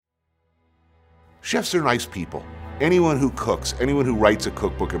chefs are nice people. Anyone who cooks, anyone who writes a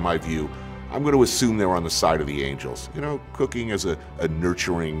cookbook, in my view, I'm going to assume they're on the side of the angels. You know, cooking is a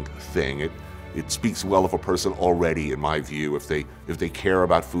nurturing thing. It speaks well of a person already, in my view, if they care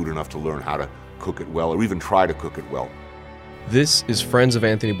about food enough to learn how to cook it well or even try to cook it well. This is Friends of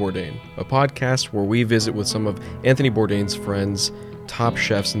Anthony Bourdain, a podcast where we visit with some of Anthony Bourdain's friends, top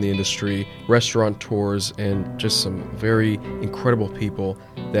chefs in the industry, restaurateurs, and just some very incredible people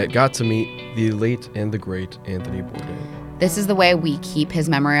that got to meet the late and the great Anthony Bourdain. This is the way we keep his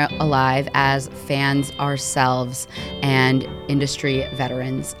memory alive as fans ourselves and industry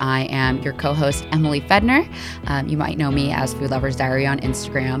veterans. I am your co-host, Emily Fedner. You might know me as Food Lover's Diary on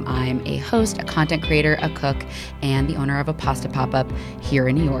Instagram. I'm a host, a content creator, a cook, and the owner of a pasta pop-up here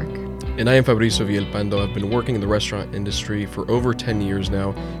in New York. And I am Fabrizio Villalpando. I've been working in the restaurant industry for over 10 years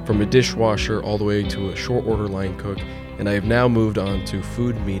now, from a dishwasher all the way to a short order line cook. And I have now moved on to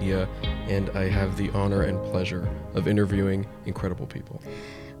food media, and I have the honor and pleasure of interviewing incredible people.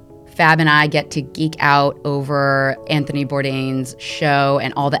 Fab and I get to geek out over Anthony Bourdain's show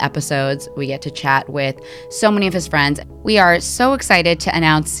and all the episodes. We get to chat with so many of his friends. We are so excited to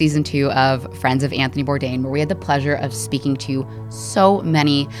announce season 2 of Friends of Anthony Bourdain, where we had the pleasure of speaking to so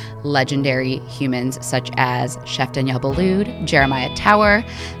many legendary humans, such as Chef Danielle Boulud, Jeremiah Tower,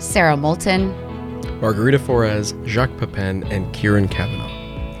 Sarah Moulton, Margarita Flores, Jacques Pepin, and Kieran Kavanaugh.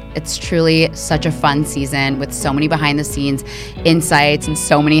 It's truly such a fun season with so many behind-the-scenes insights and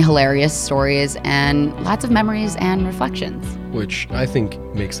so many hilarious stories and lots of memories and reflections. Which I think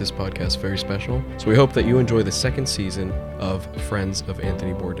makes this podcast very special. So we hope that you enjoy the second season of Friends of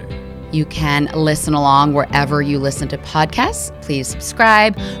Anthony Bourdain. You can listen along wherever you listen to podcasts. Please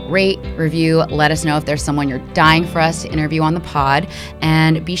subscribe, rate, review. Let us know if there's someone you're dying for us to interview on the pod.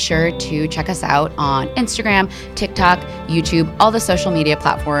 And be sure to check us out on Instagram, TikTok, YouTube, all the social media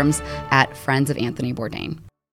platforms at Friends of Anthony Bourdain.